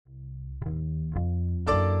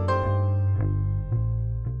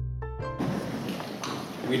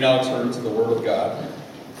We now turn to the Word of God.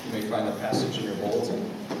 You may find the passage in your bulletin,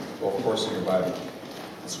 or of course in your Bible.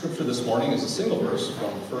 The scripture this morning is a single verse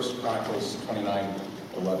from 1 Chronicles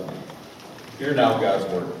 29:11. Hear now God's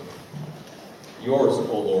word. Yours,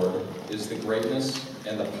 O Lord, is the greatness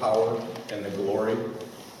and the power and the glory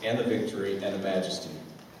and the victory and the majesty.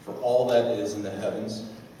 For all that is in the heavens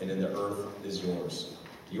and in the earth is yours.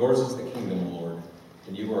 Yours is the kingdom, Lord,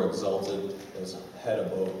 and you are exalted as head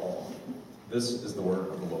above all. This is the word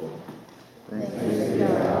of the Lord. Praise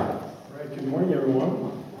God. All right, good morning,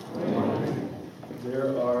 everyone. Good morning.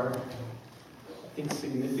 There are, I think,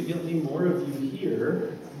 significantly more of you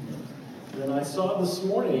here than I saw this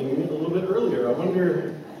morning a little bit earlier. I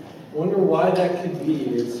wonder why that could be.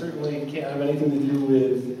 It certainly can't have anything to do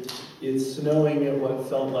with it snowing at what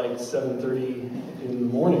felt like 7:30 in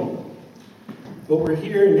the morning. But we're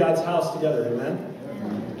here in God's house together, amen?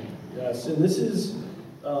 Yes, and this is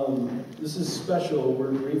special.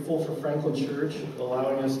 We're grateful for Franklin Church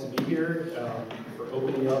allowing us to be here, for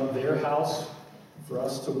opening up their house for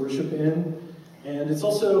us to worship in. And it's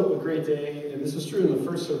also a great day, and this was true in the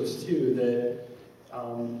first service too, that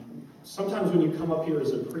sometimes when you come up here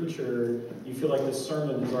as a preacher, you feel like the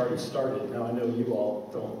sermon has already started. Now I know you all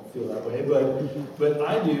don't feel that way, but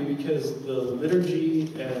I do, because the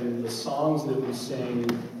liturgy and the songs that we sing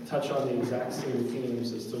touch on the exact same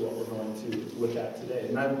themes as to what we're going to look at today.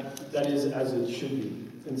 And that is as it should be.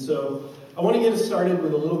 And so I want to get us started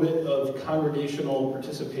with a little bit of congregational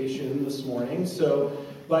participation this morning. So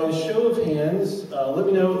by a show of hands, let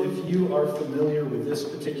me know if you are familiar with this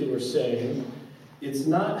particular saying. It's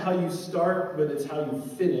not how you start, but it's how you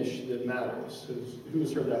finish that matters.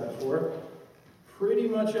 Who's heard that before? Pretty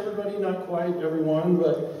much everybody, not quite everyone,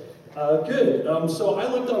 but good. So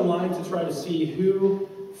I looked online to try to see who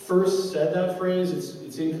first said that phrase.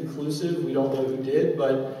 It's inconclusive. We don't know who did,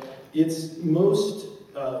 but it's most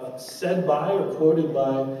said by or quoted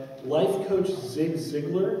by life coach Zig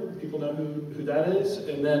Ziglar. People know who that is.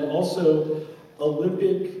 And then also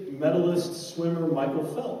Olympic medalist swimmer Michael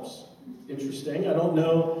Phelps. Interesting. I don't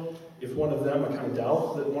know if one of them, I kind of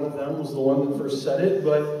doubt that one of them was the one that first said it,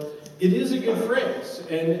 but it is a good phrase.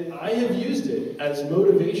 And I have used it as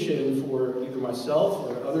motivation for either myself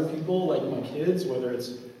or other people, like my kids, whether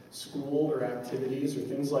it's school or activities or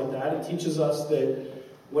things like that. It teaches us that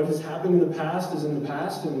what has happened in the past is in the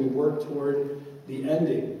past, and we work toward the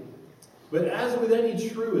ending. But as with any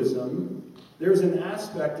truism, there's an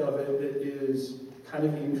aspect of it that is kind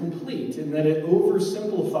of incomplete, in that it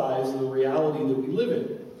oversimplifies the reality that we live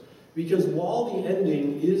in. Because while the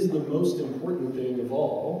ending is the most important thing of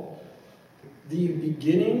all, the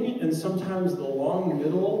beginning and sometimes the long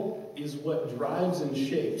middle is what drives and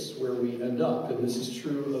shapes where we end up. And this is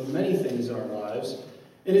true of many things in our lives.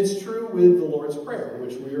 And it's true with the Lord's Prayer,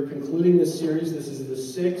 which we are concluding this series. This is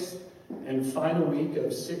the 6th and final week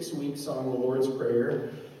of 6 weeks on the Lord's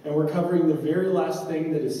Prayer. And we're covering the very last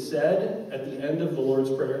thing that is said at the end of the Lord's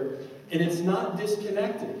Prayer. And it's not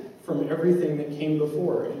disconnected from everything that came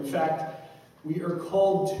before. In fact, we are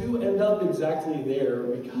called to end up exactly there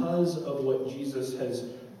because of what Jesus has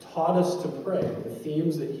taught us to pray, the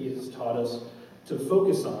themes that he has taught us to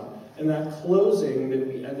focus on. And that closing that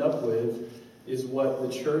we end up with is what the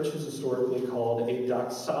church has historically called a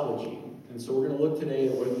doxology. And so we're going to look today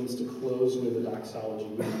at what it means to close with a doxology.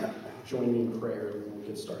 Join me in prayer and we'll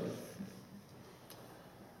get started.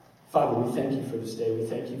 Father, we thank you for this day. We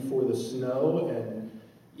thank you for the snow and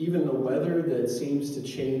even the weather that seems to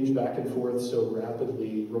change back and forth so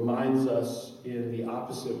rapidly reminds us in the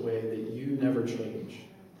opposite way that you never change.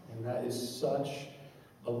 And that is such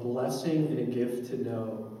a blessing and a gift to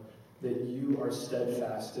know that you are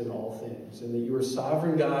steadfast in all things and that you are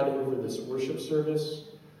sovereign God over this worship service,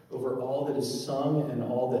 over all that is sung and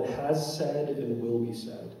all that has said and will be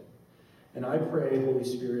said. And I pray, Holy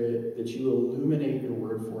Spirit, that you illuminate your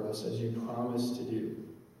word for us as you promised to do.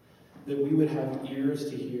 That we would have ears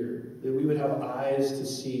to hear, that we would have eyes to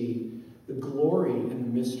see the glory and the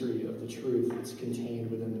mystery of the truth that's contained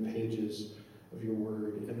within the pages of your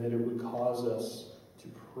word, and that it would cause us to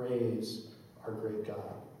praise our great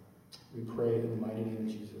God. We pray in the mighty name of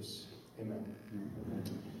Jesus. Amen.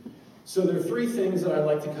 So there are 3 things that I'd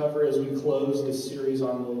like to cover as we close this series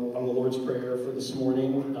on the Lord's Prayer for this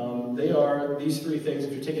morning. They are these 3 things.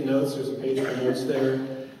 If you're taking notes, there's a page for notes there.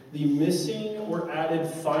 The missing or added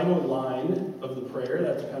final line of the prayer,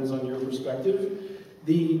 that depends on your perspective.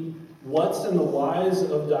 The what's and the whys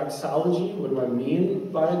of doxology, what do I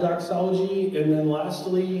mean by a doxology? And then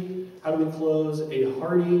lastly, how do we close a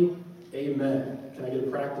hearty amen? Can I get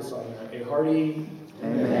a practice on that? A hearty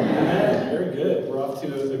amen. Amen. very good. We're off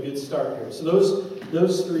to a good start here. So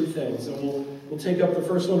those three things, and we'll take up the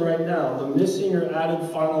first one right now. The missing or added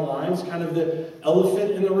final lines, kind of the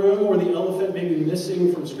elephant in the room, or the elephant maybe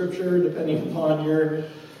missing from Scripture, depending upon your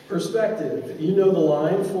perspective. You know the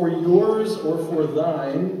line, "For yours," or "For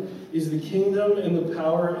thine, is the kingdom and the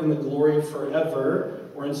power and the glory forever,"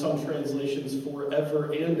 or in some translations,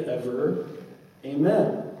 "forever and ever.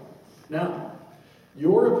 Amen." Now,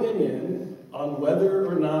 your opinion on whether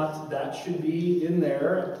or not that should be in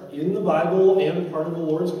there, in the Bible and part of the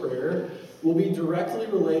Lord's Prayer, will be directly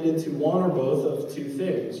related to one or both of two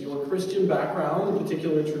things: your Christian background, the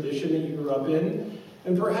particular tradition that you grew up in,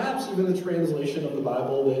 and perhaps even the translation of the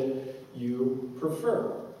Bible that you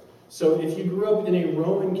prefer. So if you grew up in a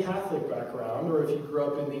Roman Catholic background, or if you grew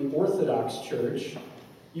up in the Orthodox Church,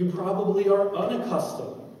 you probably are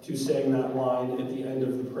unaccustomed to saying that line at the end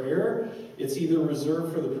of the prayer. It's either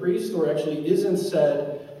reserved for the priest or actually isn't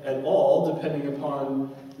said at all, depending upon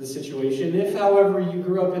the situation. If, however, you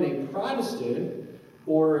grew up in a Protestant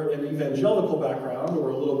or an evangelical background, or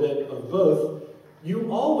a little bit of both,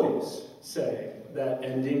 you always say that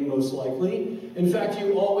ending, most likely. In fact,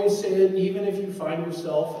 you always say it even if you find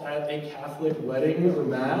yourself at a Catholic wedding or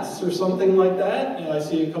mass or something like that. And I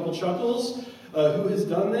see a couple chuckles. Who has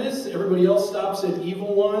done this? Everybody else stops at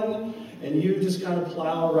evil one, and you just kind of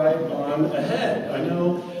plow right on ahead. I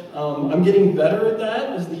know I'm getting better at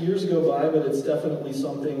that as the years go by, but it's definitely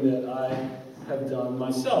something that I have done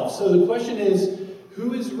myself. So the question is,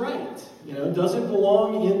 who is right? Does it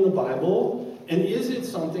belong in the Bible? And is it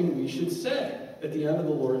something we should say at the end of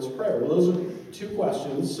the Lord's Prayer? Well, those are two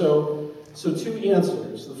questions. So two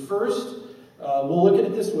answers. The first, we'll look at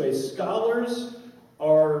it this way. Scholars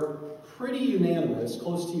are pretty unanimous,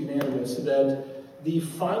 close to unanimous, that the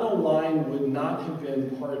final line would not have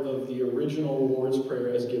been part of the original Lord's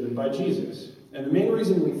Prayer as given by Jesus. And the main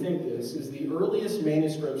reason we think this is the earliest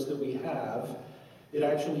manuscripts that we have, it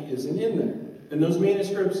actually isn't in there. And those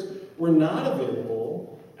manuscripts were not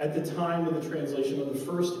available at the time of the translation of the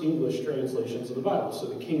first English translations of the Bible. So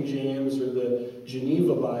the King James or the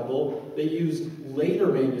Geneva Bible, they used later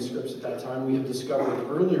manuscripts at that time. We have discovered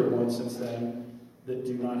earlier ones since then that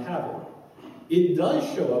do not have it. It does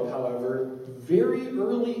show up, however, very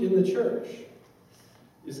early in the church.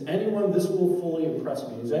 Is anyone, this will fully impress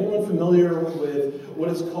me, is anyone familiar with what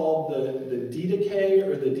is called the Didache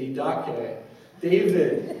or the Didache?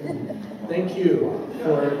 David, thank you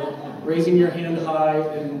for raising your hand high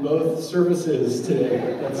in both services today.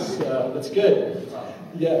 That's good.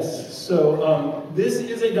 Yes, so this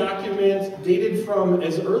is a document dated from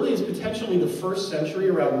as early as potentially the 1st century,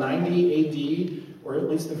 around 90 AD, or at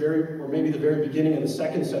least maybe the very beginning of the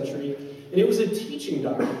 2nd century. And it was a teaching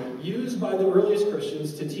document used by the earliest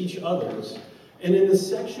Christians to teach others. And in the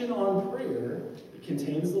section on prayer, it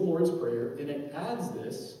contains the Lord's Prayer, and it adds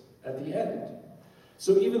this at the end.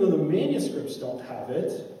 So even though the manuscripts don't have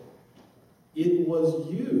it, it was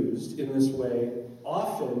used in this way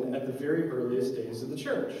often at the very earliest days of the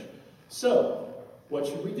church. So, what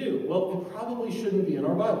should we do? Well, it probably shouldn't be in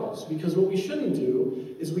our Bibles, because what we shouldn't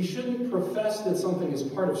do is we shouldn't profess that something is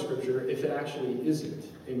part of Scripture if it actually isn't.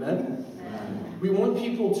 Amen? We want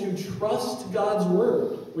people to trust God's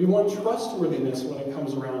Word. We want trustworthiness when it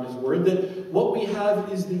comes around His Word, that what we have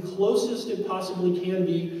is the closest it possibly can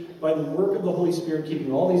be by the work of the Holy Spirit,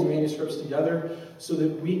 keeping all these manuscripts together so that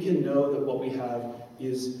we can know that what we have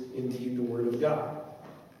is indeed the Word of God.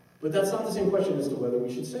 But that's not the same question as to whether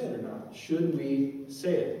we should say it or not. Should we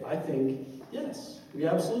say it? I think, yes, we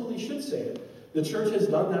absolutely should say it. The church has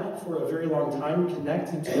done that for a very long time,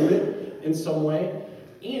 connected to it in some way.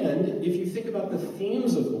 And if you think about the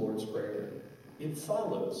themes of the Lord's Prayer, it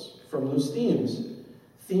follows from those themes.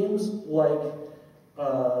 Themes like, I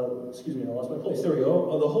lost my place. There we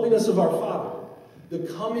go. The holiness of our Father, the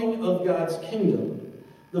coming of God's kingdom,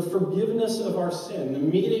 the forgiveness of our sin, the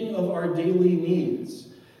meeting of our daily needs,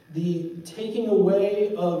 the taking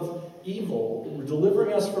away of evil,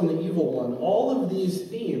 delivering us from the evil one. All of these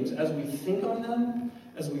themes, as we think on them,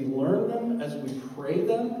 as we learn them, as we pray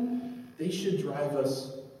them, they should drive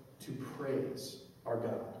us to praise our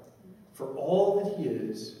God for all that He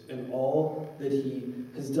is and all that He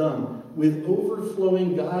has done, with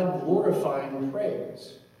overflowing God-glorifying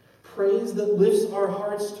praise. Praise that lifts our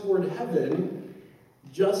hearts toward heaven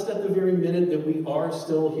just at the very minute that we are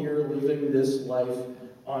still here living this life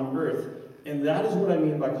on earth. And that is what I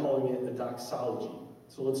mean by calling it a doxology.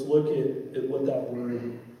 So let's look at what that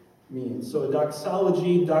word means. So a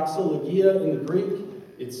doxology, doxologia in the Greek,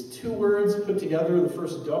 it's two words put together. The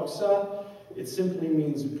first doxa, it simply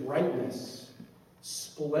means brightness,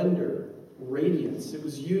 splendor, radiance. It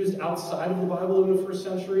was used outside of the Bible in the first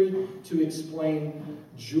century to explain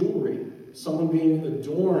jewelry, someone being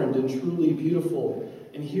adorned and truly beautiful.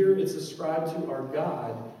 And here it's ascribed to our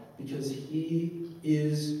God because he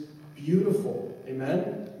is beautiful.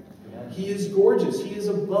 Amen? He is gorgeous. He is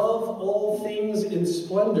above all things in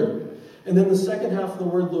splendor. And then the second half of the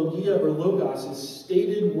word logia or logos is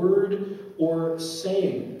stated word or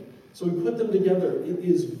saying. So we put them together. It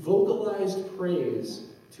is vocalized praise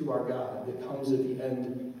to our God that comes at the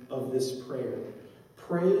end of this prayer.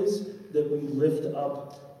 Praise that we lift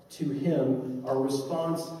up to him. Our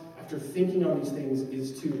response after thinking on these things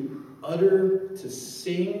is to utter, to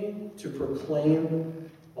sing, to proclaim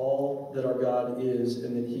all that our God is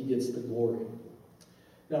and that he gets the glory.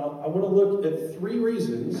 Now, I want to look at 3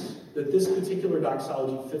 reasons that this particular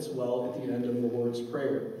doxology fits well at the end of the Lord's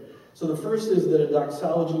Prayer. So the first is that a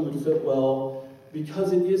doxology would fit well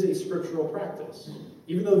because it is a scriptural practice.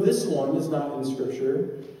 Even though this one is not in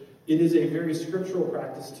Scripture, it is a very scriptural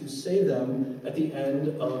practice to say them at the end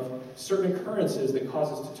of certain occurrences that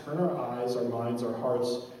cause us to turn our eyes, our minds, our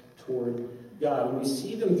hearts toward God. And we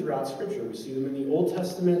see them throughout Scripture. We see them in the Old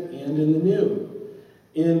Testament and in the New.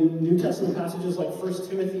 In New Testament passages like 1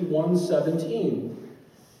 Timothy 1:17,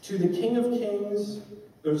 to the King of the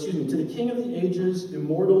ages,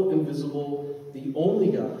 immortal, invisible, the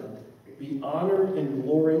only God, be honor and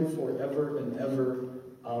glory forever and ever.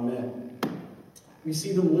 Amen. We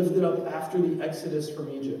see them lifted up after the exodus from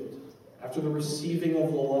Egypt, after the receiving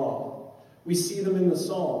of the law. We see them in the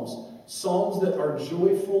Psalms. Psalms that are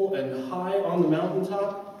joyful and high on the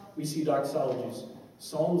mountaintop, we see doxologies.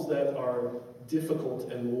 Psalms that are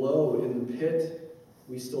difficult and low in the pit,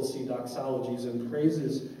 we still see doxologies and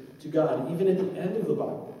praises to God. Even at the end of the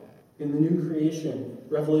Bible, in the new creation,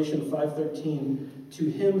 Revelation 5:13, to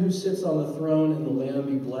him who sits on the throne and the Lamb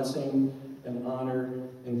be blessing and honor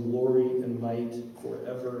and glory and might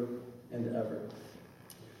forever and ever.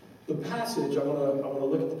 The passage, I want to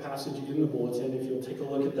look at the passage in the bulletin, if you'll take a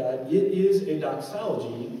look at that. It is a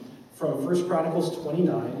doxology from 1 Chronicles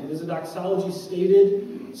 29. It is a doxology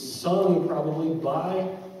stated, sung probably by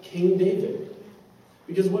King David.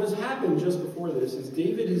 Because what has happened just before this is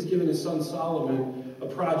David has given his son Solomon a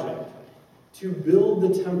project to build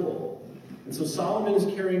the temple. And so Solomon is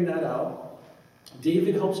carrying that out.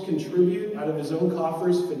 David helps contribute out of his own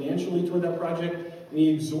coffers financially toward that project, and he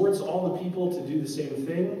exhorts all the people to do the same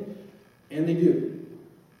thing, and they do,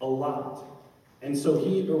 a lot. And so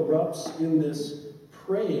he erupts in this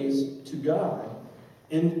praise to God.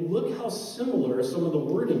 And look how similar some of the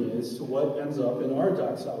wording is to what ends up in our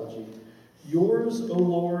doxology. Yours, O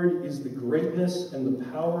Lord, is the greatness and the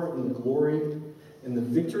power and the glory and the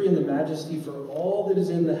victory and the majesty, for all that is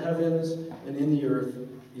in the heavens and in the earth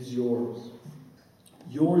is yours.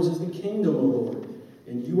 Yours is the kingdom, O Lord,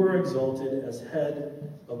 and you are exalted as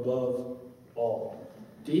head above all.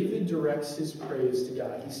 David directs his praise to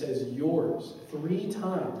God. He says yours 3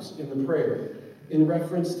 times in the prayer in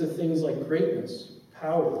reference to things like greatness,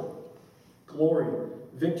 power, glory,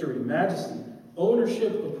 victory, majesty,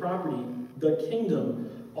 ownership of property, the kingdom.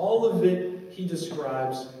 All of it he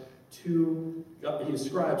describes to God. He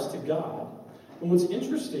ascribes to God. And what's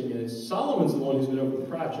interesting is Solomon's the one who's been over the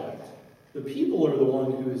project. The people are the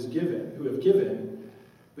one who have given,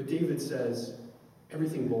 but David says,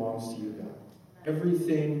 everything belongs to you, God.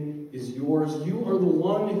 Everything is yours. You are the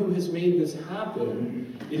one who has made this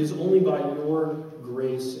happen. It is only by your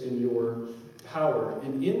grace and your power.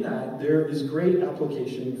 And in that, there is great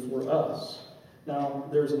application for us. Now,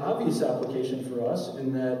 there's obvious application for us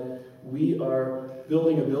in that we are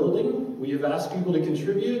building a building. We have asked people to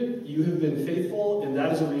contribute. You have been faithful, and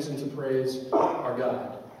that is a reason to praise our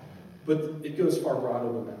God. But it goes far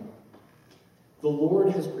broader than that. The Lord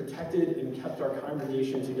has protected and kept our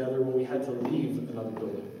congregation together when we had to leave another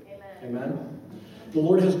building. Amen? The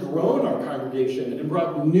Lord has grown our congregation and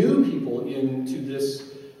brought new people into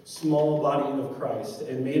this small body of Christ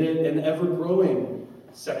and made it an ever-growing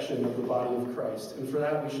section of the body of Christ. And for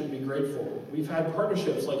that, we should be grateful. We've had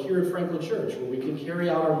partnerships like here at Franklin Church where we can carry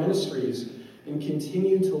out our ministries and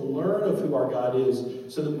continue to learn of who our God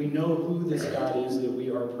is so that we know who this God is that we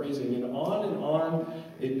are praising. And on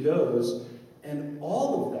it goes. And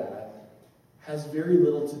all of that has very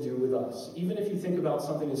little to do with us. Even if you think about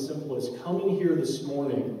something as simple as coming here this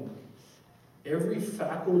morning, every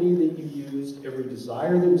faculty that you used, every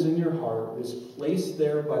desire that was in your heart was placed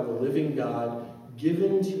there by the living God,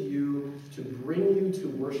 given to you to bring you to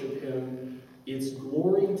worship him. It's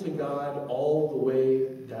glory to God all the way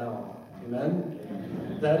down. Amen?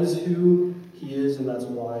 Amen. That is who he is, and that's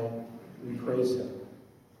why we praise him.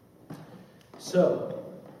 So,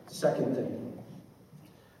 second thing.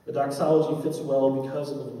 The doxology fits well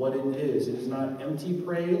because of what it is. It is not empty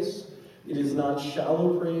praise. It is not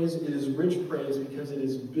shallow praise. It is rich praise because it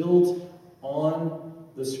is built on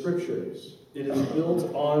the Scriptures. It is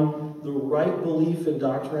built on the right belief and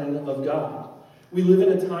doctrine of God. We live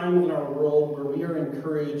in a time in our world where we are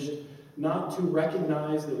encouraged not to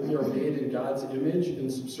recognize that we are made in God's image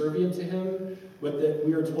and subservient to Him, but that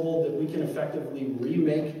we are told that we can effectively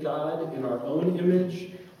remake God in our own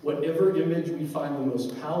image, whatever image we find the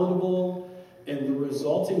most palatable, and the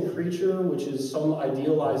resulting creature, which is some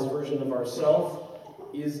idealized version of ourself,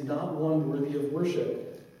 is not one worthy of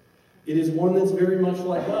worship. It is one that's very much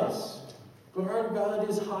like us. But our God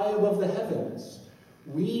is high above the heavens.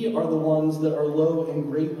 We are the ones that are low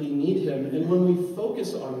and greatly need Him. And when we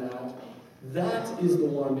focus on that, that is the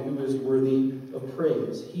one who is worthy of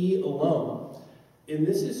praise. He alone. And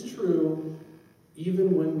this is true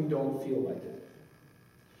even when we don't feel like it.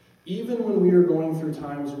 Even when we are going through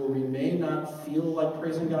times where we may not feel like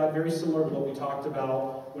praising God, very similar to what we talked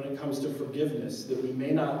about when it comes to forgiveness, that we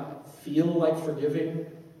may not feel like forgiving,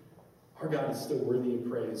 our God is still worthy of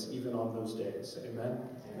praise even on those days. Amen?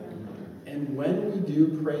 Amen. And when we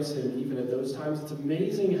do praise Him, even at those times, it's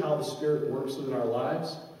amazing how the Spirit works within our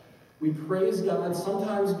lives. We praise God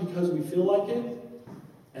sometimes because we feel like it,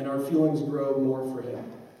 and our feelings grow more for Him.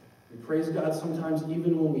 We praise God sometimes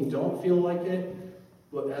even when we don't feel like it,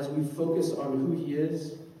 but as we focus on who He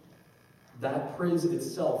is, that praise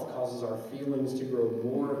itself causes our feelings to grow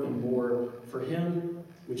more and more for Him,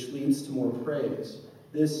 which leads to more praise.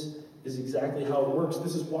 This is exactly how it works.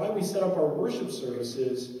 This is why we set up our worship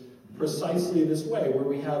services precisely this way, where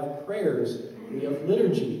we have prayers, we have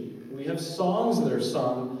liturgy, we have songs that are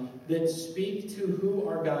sung that speak to who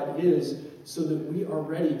our God is, so that we are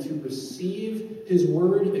ready to receive His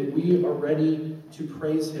word and we are ready to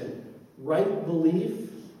praise Him. Right belief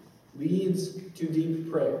leads to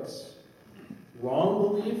deep praise. Wrong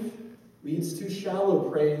belief leads to shallow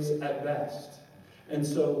praise at best. And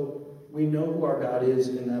so we know who our God is,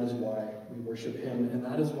 and that is why we worship Him, and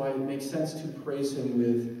that is why it makes sense to praise Him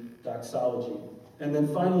with doxology. And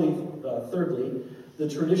then finally, thirdly, the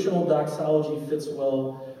traditional doxology fits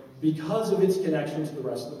well because of its connection to the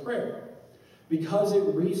rest of the prayer. Because it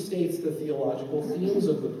restates the theological themes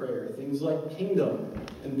of the prayer, things like kingdom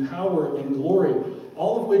and power and glory,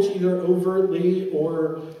 all of which either overtly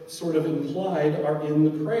or sort of implied are in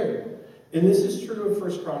the prayer. And this is true of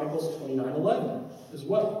 1 Chronicles 29:11 as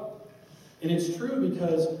well. And it's true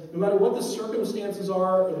because no matter what the circumstances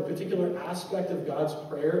are or the particular aspect of God's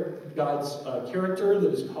prayer, God's character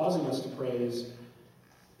that is causing us to praise,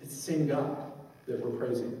 it's the same God that we're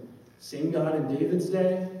praising. Same God in David's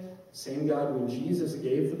day, same God when Jesus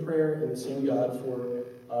gave the prayer, and the same God for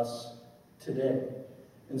us today.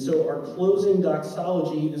 And so our closing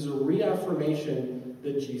doxology is a reaffirmation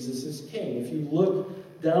that Jesus is King. If you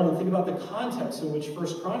look down and think about the context in which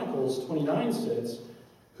 1 Chronicles 29 sits,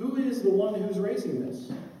 who is the one who's raising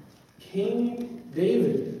this? King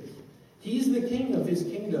David. He's the king of his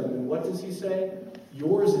kingdom. And what does he say?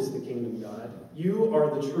 Yours is the kingdom, God. You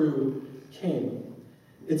are the true king.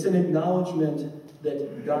 It's an acknowledgement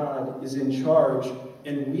that God is in charge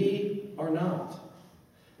and we are not.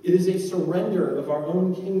 It is a surrender of our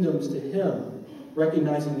own kingdoms to Him,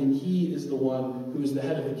 recognizing that He is the one who is the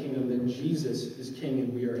head of the kingdom, that Jesus is king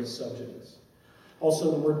and we are His subjects.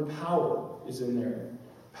 Also, the word power is in there.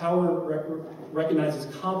 Power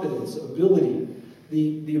recognizes competence, ability,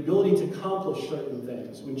 the ability to accomplish certain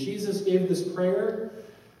things. When Jesus gave this prayer,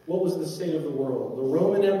 what was the state of the world? The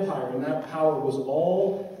Roman Empire and that power was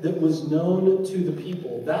all that was known to the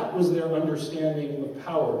people. That was their understanding of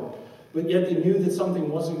power. But yet they knew that something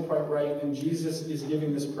wasn't quite right, and Jesus is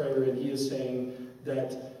giving this prayer, and He is saying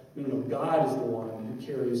that God is the one who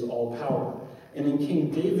carries all power. And in King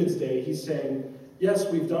David's day, He's saying, yes,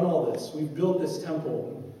 we've done all this. We've built this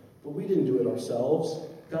temple, but we didn't do it ourselves.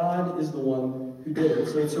 God is the one who did it.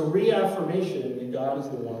 So it's a reaffirmation that God is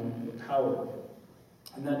the one with power.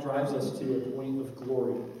 And that drives us to a point of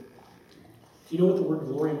glory. Do you know what the word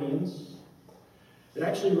glory means? It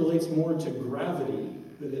actually relates more to gravity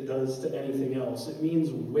than it does to anything else. It means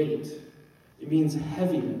weight. It means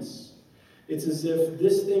heaviness. It's as if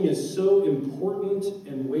this thing is so important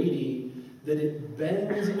and weighty that it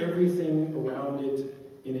bends everything around it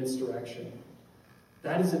in its direction.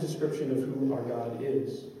 That is a description of who our God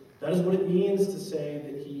is. That is what it means to say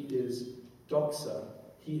that He is doxa.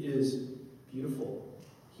 He is beautiful.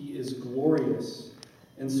 He is glorious.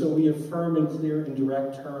 And so we affirm in clear and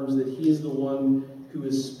direct terms that He is the one who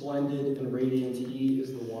is splendid and radiant. He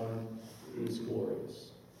is the one who is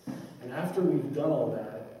glorious. And after we've done all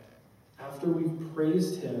that, after we've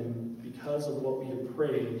praised Him because of what we have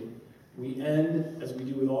prayed, we end, as we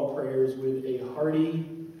do with all prayers, with a hearty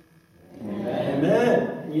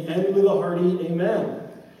Amen. We end with a hearty amen.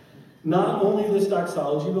 Not only this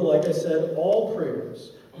doxology, but like I said, all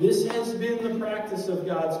prayers. This has been the practice of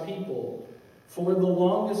God's people for the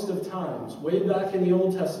longest of times. Way back in the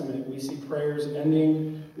Old Testament, we see prayers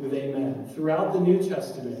ending with amen. Throughout the New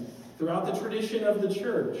Testament, throughout the tradition of the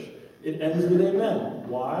church, it ends with amen.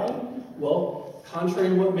 Why? Well, contrary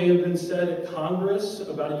to what may have been said at Congress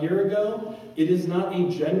about a year ago, it is not a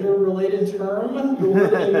gender-related term, the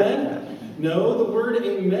word amen. No, the word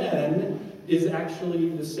amen is actually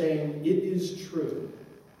the same. It is true.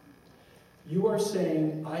 You are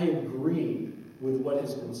saying, I agree with what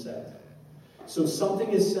has been said. So something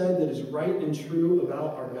is said that is right and true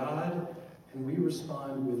about our God, and we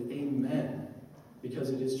respond with amen, because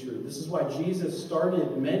it is true. This is why Jesus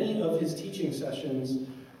started many of his teaching sessions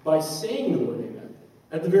by saying the word amen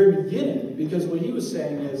at the very beginning, because what he was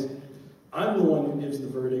saying is, I'm the one who gives the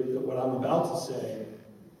verdict that what I'm about to say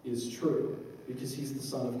is true, because he's the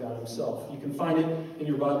Son of God himself. You can find it in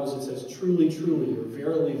your Bibles. It says truly, truly, or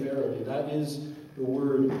verily, verily. That is the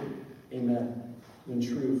word amen, when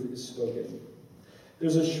truth is spoken.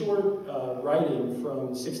 There's a short writing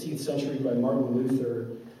from the 16th century by Martin Luther.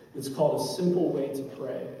 It's called A Simple Way to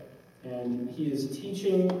Pray. And he is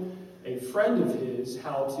teaching a friend of his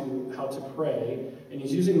how to pray, and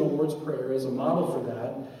he's using the Lord's Prayer as a model for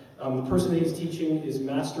that. The person that he's teaching is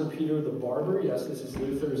Master Peter the Barber. Yes, this is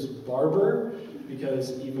Luther's barber,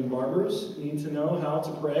 because even barbers need to know how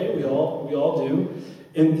to pray. We all do.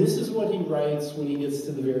 And this is what he writes when he gets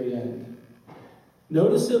to the very end.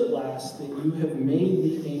 Notice at last that you have made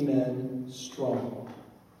the amen strong,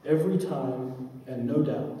 every time and no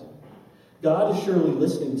doubt. God is surely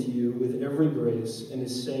listening to you with every grace and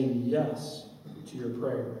is saying yes to your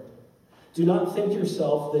prayer. Do not think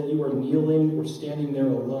yourself that you are kneeling or standing there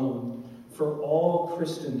alone, for all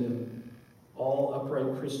Christendom, all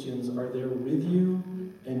upright Christians are there with you,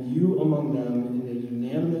 and you among them in a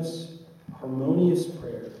unanimous, harmonious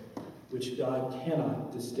prayer, which God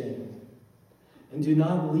cannot disdain. And do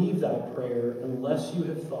not leave that prayer unless you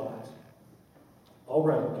have thought, all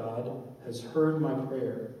right, God has heard my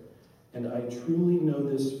prayer, and I truly know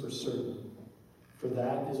this for certain, for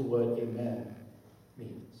that is what amen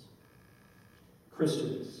means.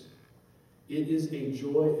 Christians, it is a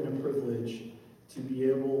joy and a privilege to be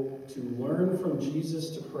able to learn from Jesus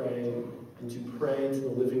to pray and to pray to the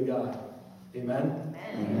living God. Amen?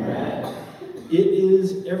 Amen. It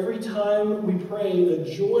is, every time we pray,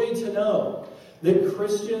 a joy to know that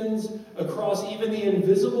Christians across even the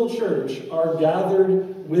invisible church are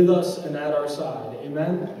gathered with us and at our side.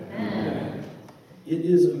 Amen? Amen. It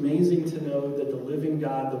is amazing to know that the living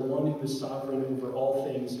God, the one who is sovereign over all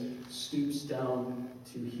things, stoops down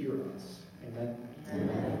to hear us. Amen?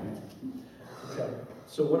 Amen. Okay,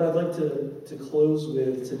 so what I'd like to close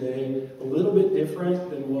with today, a little bit different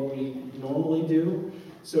than what we normally do.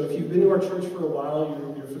 So if you've been to our church for a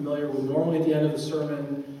while, you're familiar with normally at the end of the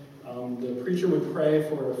sermon, the preacher would pray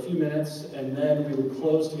for a few minutes, and then we would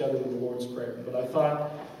close together with the Lord's Prayer. But I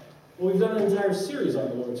thought, well, we've done an entire series on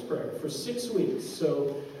the Lord's Prayer for 6 weeks,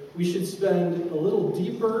 so we should spend a little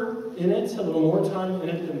deeper in it, a little more time in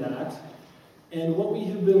it than that. And what we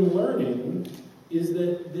have been learning is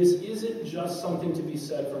that this isn't just something to be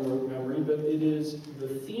said from rote memory, but it is the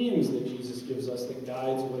themes that Jesus gives us that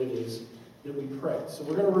guides what it is that we pray. So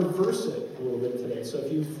we're going to reverse it a little bit today. So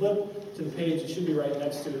if you flip to the page, it should be right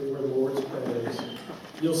next to it where the Lord's Prayer is.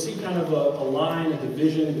 You'll see kind of a line, a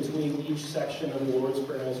division between each section of the Lord's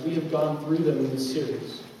Prayer as we have gone through them in this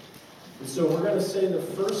series. And so we're going to say the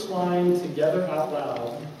first line together out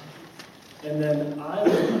loud, and then I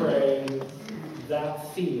will pray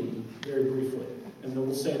that theme very briefly. And then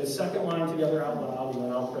we'll say the second line together out loud, and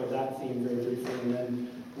then I'll pray that theme very briefly, and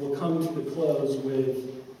then we'll come to the close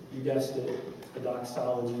with, you guessed it, a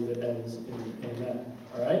doxology that ends in amen.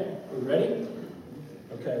 All right? Are we ready?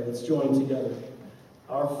 Okay, let's join together.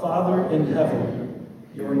 Our Father in heaven,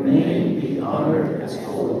 your name be honored as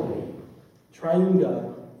holy. Triune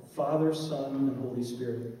God, Father, Son, and Holy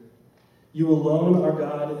Spirit. You alone are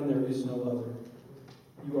God, and there is no other.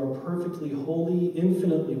 You are perfectly holy,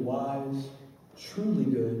 infinitely wise, truly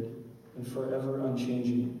good, and forever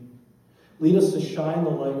unchanging. Lead us to shine the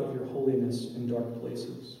light of your holiness in dark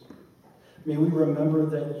places. May we remember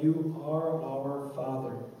that you are our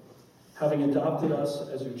Father, having adopted us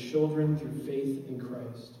as your children through faith in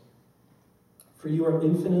Christ. For you are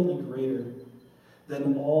infinitely greater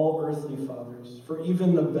than all earthly fathers, for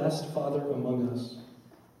even the best father among us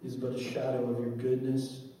is but a shadow of your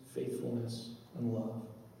goodness, faithfulness, and love.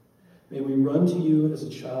 May we run to you as a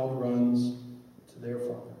child runs to their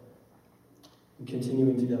father. And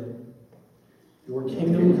continuing together. Your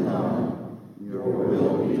kingdom come, your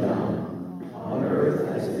will be done, on earth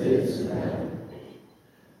as it is in heaven.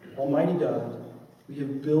 Almighty God, we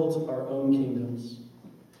have built our own kingdoms.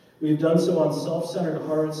 We have done so on self-centered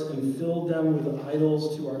hearts and filled them with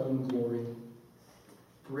idols to our own glory.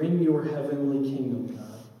 Bring your heavenly kingdom,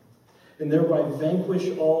 God, and thereby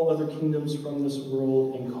vanquish all other kingdoms from this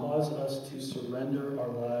world and cause us to surrender our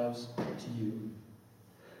lives to you.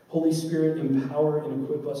 Holy Spirit, empower and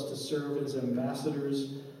equip us to serve as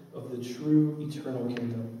ambassadors of the true eternal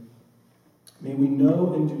kingdom. May we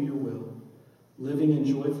know and do your will, living in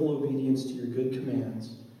joyful obedience to your good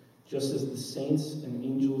commands, just as the saints and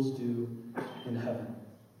angels do in heaven.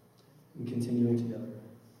 And continuing together.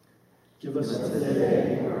 Give us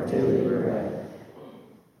today our daily bread.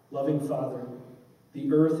 Loving Father,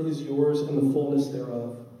 the earth is yours and the fullness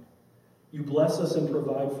thereof. You bless us and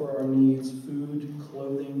provide for our needs, food,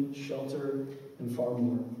 clothing, shelter, and far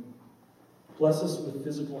more. Bless us with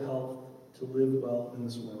physical health to live well in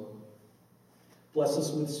this world. Bless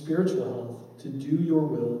us with spiritual health to do your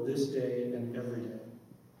will this day and every day.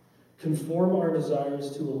 Conform our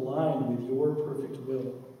desires to align with your perfect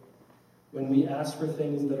will. When we ask for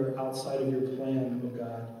things that are outside of your plan, O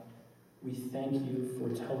God, we thank you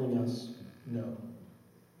for telling us no.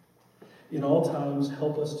 In all times,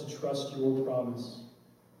 help us to trust your promise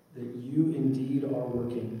that you indeed are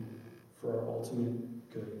working for our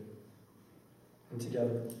ultimate good. And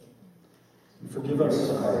together, forgive us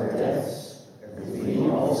our debts, as we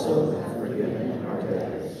also have forgiven our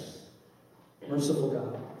debtors. Merciful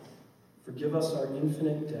God, forgive us our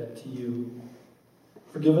infinite debt to you.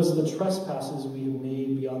 Forgive us the trespasses we have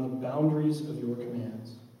made beyond the boundaries of your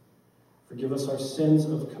commands. Forgive us our sins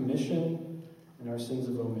of commission and our sins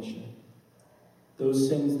of omission. Those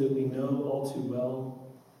sins that we know all too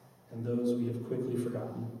well and those we have quickly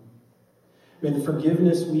forgotten. May the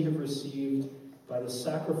forgiveness we have received by the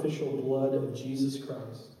sacrificial blood of Jesus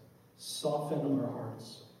Christ soften our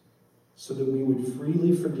hearts so that we would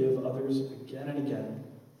freely forgive others again and again,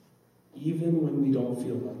 even when we don't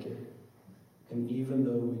feel like it, and even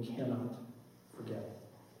though we cannot forget.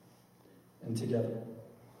 And together,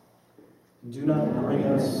 do not bring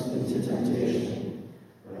us into temptation,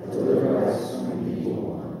 but deliver us from the evil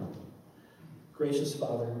one. Gracious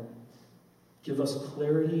Father, give us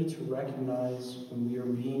clarity to recognize when we are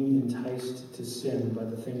being enticed to sin by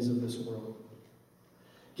the things of this world.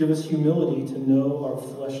 Give us humility to know our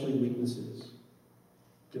fleshly weaknesses.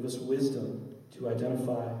 Give us wisdom to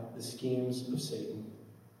identify the schemes of Satan.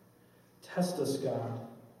 Test us, God,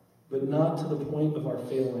 but not to the point of our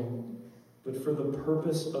failing, but for the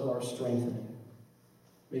purpose of our strengthening,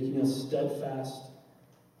 making us steadfast,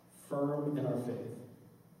 firm in our faith.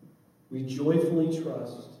 We joyfully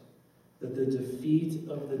trust that the defeat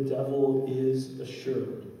of the devil is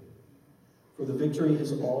assured, for the victory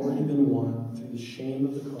has already been won through the shame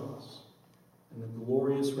of the cross and the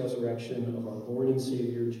glorious resurrection of our Lord and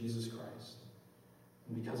Savior, Jesus Christ.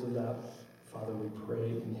 And because of that, Father, we pray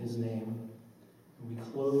in his name, and we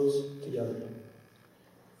close together.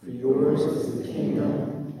 For yours is the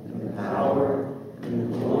kingdom, and the power,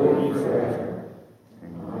 and the glory forever.